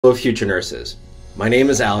Hello, future nurses. My name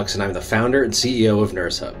is Alex and I'm the founder and CEO of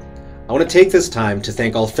NurseHub. I want to take this time to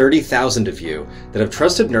thank all 30,000 of you that have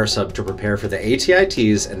trusted NurseHub to prepare for the ATI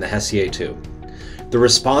TEAS and the HESI A2. The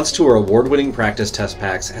response to our award-winning practice test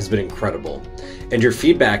packs has been incredible, and your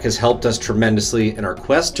feedback has helped us tremendously in our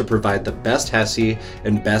quest to provide the best HESI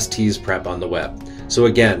and best TEAS prep on the web. So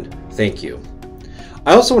again, thank you.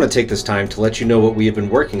 I also want to take this time to let you know what we have been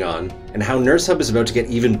working on and how NurseHub is about to get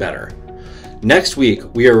even better. Next week,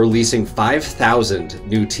 we are releasing 5,000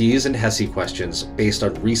 new TEAS and HESI questions based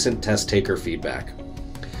on recent test taker feedback.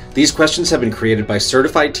 These questions have been created by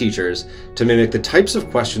certified teachers to mimic the types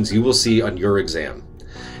of questions you will see on your exam.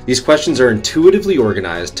 These questions are intuitively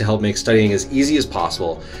organized to help make studying as easy as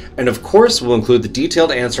possible, and of course will include the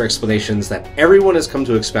detailed answer explanations that everyone has come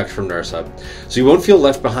to expect from NurseHub, so you won't feel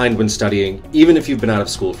left behind when studying, even if you've been out of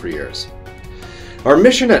school for years. Our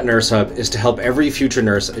mission at NurseHub is to help every future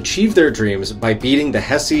nurse achieve their dreams by beating the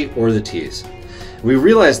HESI or the TEAS. We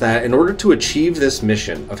realize that in order to achieve this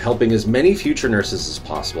mission of helping as many future nurses as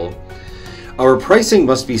possible, our pricing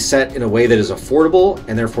must be set in a way that is affordable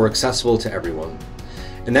and therefore accessible to everyone.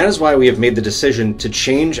 And that is why we have made the decision to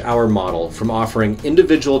change our model from offering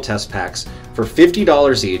individual test packs for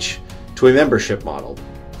 $50 each to a membership model.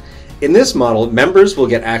 In this model, members will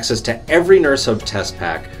get access to every NurseHub test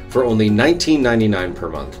pack for only $19.99 per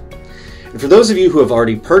month. And for those of you who have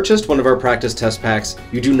already purchased one of our practice test packs,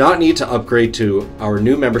 you do not need to upgrade to our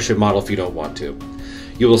new membership model if you don't want to.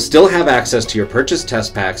 You will still have access to your purchased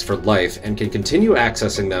test packs for life and can continue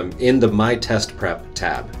accessing them in the My Test Prep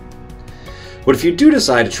tab. But if you do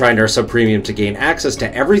decide to try NurseHub Premium to gain access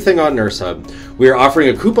to everything on NurseHub, we are offering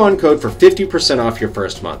a coupon code for 50% off your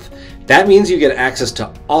first month. That means you get access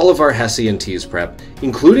to all of our HESI and TEAS prep,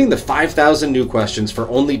 including the 5,000 new questions for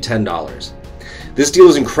only $10. This deal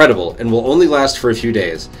is incredible and will only last for a few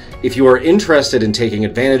days. If you are interested in taking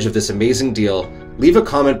advantage of this amazing deal, leave a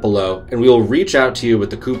comment below and we will reach out to you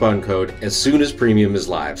with the coupon code as soon as Premium is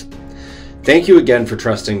live. Thank you again for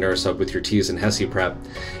trusting NurseHub with your TEAS and HESI prep,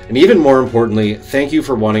 and even more importantly, thank you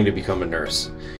for wanting to become a nurse.